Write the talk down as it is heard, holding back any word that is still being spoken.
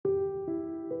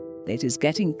It is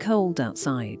getting cold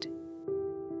outside.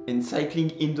 And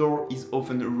cycling indoor is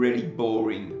often really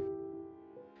boring.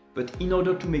 But in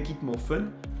order to make it more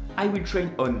fun, I will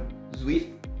train on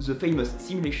Zwift, the famous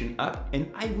simulation app,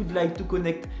 and I would like to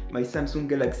connect my Samsung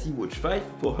Galaxy Watch 5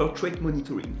 for heart rate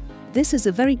monitoring. This is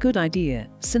a very good idea,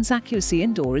 since accuracy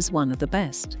indoor is one of the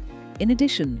best. In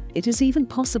addition, it is even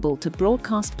possible to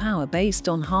broadcast power based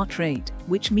on heart rate,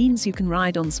 which means you can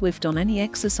ride on Zwift on any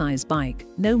exercise bike,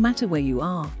 no matter where you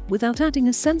are, without adding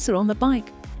a sensor on the bike.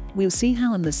 We'll see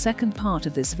how in the second part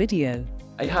of this video.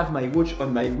 I have my watch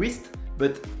on my wrist,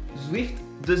 but Zwift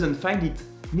doesn't find it.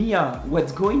 Mia,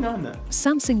 what's going on?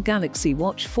 Samsung Galaxy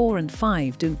Watch 4 and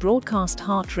 5 don't broadcast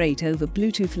heart rate over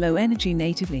Bluetooth Low Energy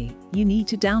natively. You need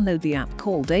to download the app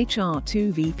called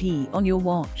HR2VP on your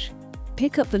watch.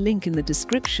 Pick up the link in the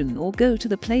description or go to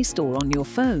the Play Store on your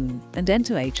phone and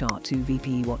enter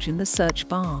HR2VP Watch in the search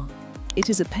bar. It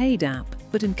is a paid app,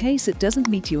 but in case it doesn't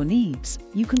meet your needs,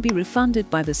 you can be refunded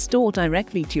by the store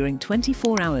directly during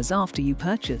 24 hours after you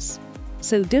purchase.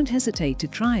 So don't hesitate to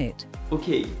try it.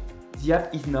 Okay, the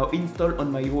app is now installed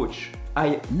on my watch.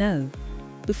 No.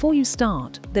 Before you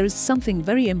start, there is something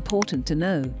very important to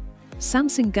know.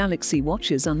 Samsung Galaxy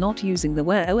watches are not using the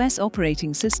Wear OS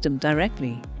operating system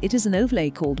directly. It is an overlay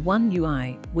called One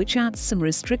UI, which adds some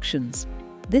restrictions.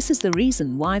 This is the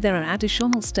reason why there are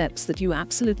additional steps that you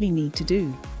absolutely need to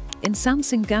do. In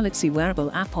Samsung Galaxy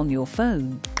wearable app on your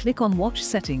phone, click on Watch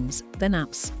Settings, then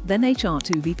Apps, then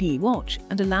HR2VP Watch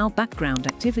and allow background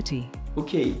activity.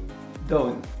 Okay,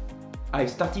 done. I've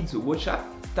started the watch app,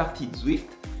 started Zwift,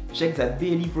 checked that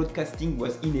daily broadcasting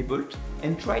was enabled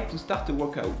and tried to start a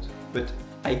workout. But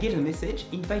I get a message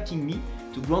inviting me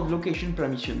to grant location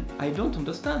permission. I don't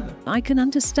understand. I can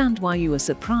understand why you are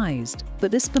surprised, but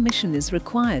this permission is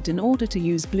required in order to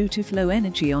use Bluetooth Low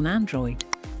Energy on Android.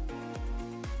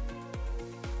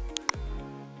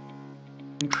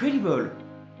 Incredible!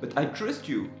 But I trust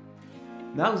you.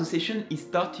 Now the session is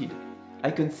started.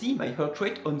 I can see my heart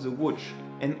rate on the watch,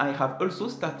 and I have also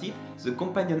started the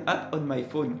companion app on my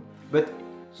phone. But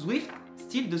Zwift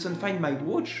still doesn't find my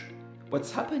watch.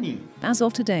 What's happening? As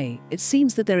of today, it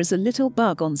seems that there is a little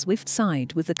bug on Zwift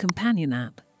side with the companion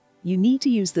app. You need to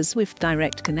use the Zwift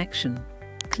Direct connection.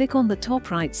 Click on the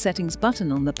top right settings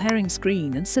button on the pairing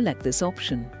screen and select this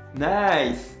option.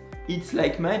 Nice! It's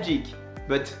like magic.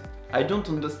 But I don't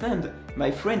understand.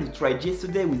 My friend tried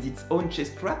yesterday with its own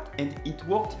chest strap and it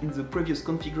worked in the previous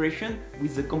configuration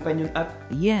with the companion app.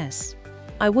 Yes.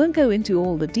 I won't go into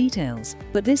all the details,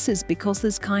 but this is because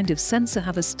this kind of sensor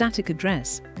have a static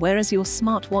address, whereas your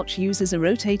smartwatch uses a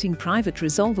rotating private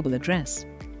resolvable address.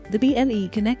 The BLE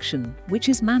connection, which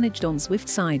is managed on Zwift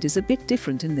side, is a bit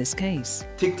different in this case.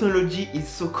 Technology is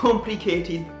so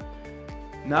complicated.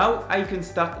 Now I can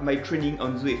start my training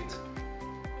on Zwift.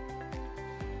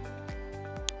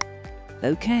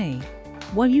 Okay.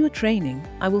 While you are training,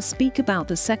 I will speak about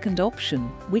the second option,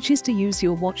 which is to use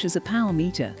your watch as a power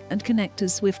meter and connect to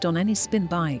Zwift on any spin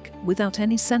bike without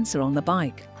any sensor on the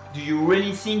bike. Do you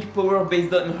really think power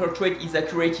based on heart rate is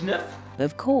accurate enough?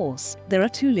 Of course, there are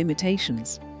two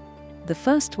limitations. The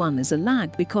first one is a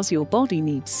lag because your body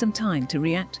needs some time to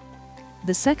react.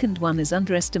 The second one is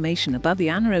underestimation above the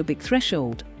anaerobic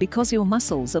threshold because your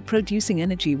muscles are producing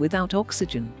energy without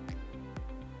oxygen.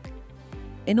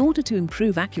 In order to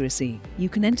improve accuracy, you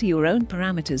can enter your own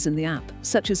parameters in the app,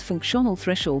 such as functional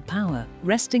threshold power,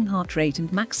 resting heart rate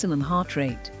and maximum heart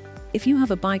rate. If you have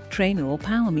a bike trainer or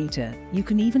power meter, you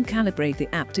can even calibrate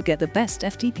the app to get the best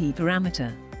FTP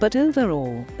parameter. But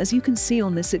overall, as you can see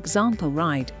on this example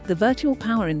ride, the virtual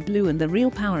power in blue and the real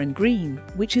power in green,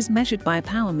 which is measured by a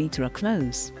power meter, are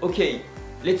close. Okay,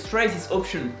 let's try this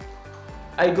option.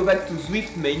 I go back to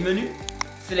Zwift main menu,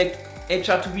 select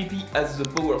HR2VP as the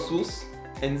power source,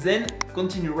 and then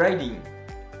continue riding.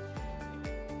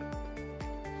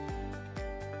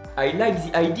 I like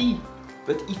the idea,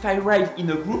 but if I ride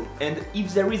in a group and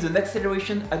if there is an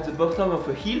acceleration at the bottom of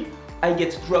a hill, I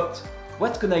get dropped.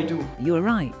 What can I do? You're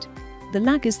right. The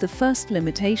lag is the first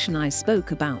limitation I spoke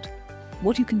about.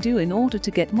 What you can do in order to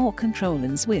get more control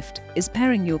in Zwift is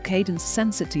pairing your cadence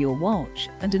sensor to your watch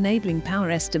and enabling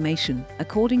power estimation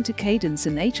according to cadence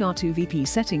in HR2VP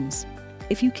settings.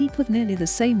 If you keep with nearly the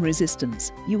same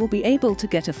resistance, you will be able to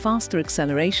get a faster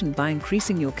acceleration by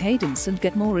increasing your cadence and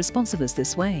get more responsiveness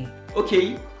this way.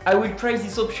 Okay, I will try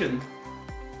this option.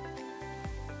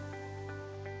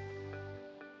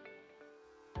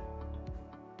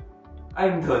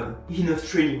 I'm done. Enough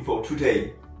training for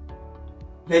today.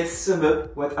 Let's sum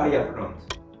up what I have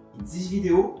learned. In this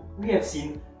video, we have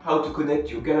seen how to connect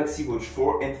your Galaxy Watch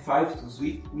 4 and 5 to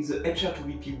Zwift with the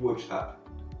HR2VP Watch app.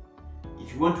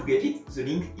 If you want to get it, the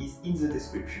link is in the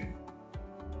description.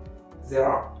 There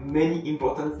are many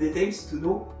important details to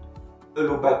know.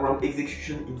 Allow background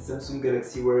execution in Samsung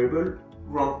Galaxy Wearable,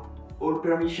 grant all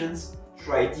permissions,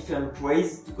 try different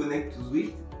ways to connect to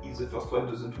Zwift if the first one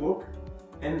doesn't work,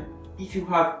 and if you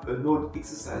have an old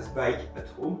exercise bike at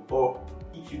home or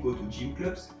if you go to gym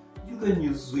clubs, you can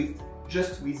use Zwift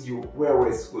just with your Wear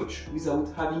Race watch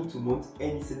without having to mount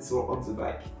any sensor on the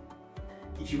bike.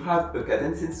 If you have a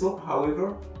cadence sensor,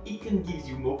 however, it can give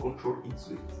you more control in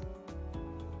Zwift.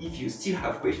 If you still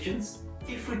have questions,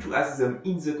 feel free to ask them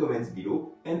in the comments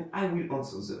below and I will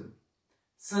answer them.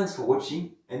 Thanks for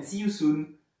watching and see you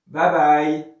soon. Bye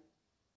bye!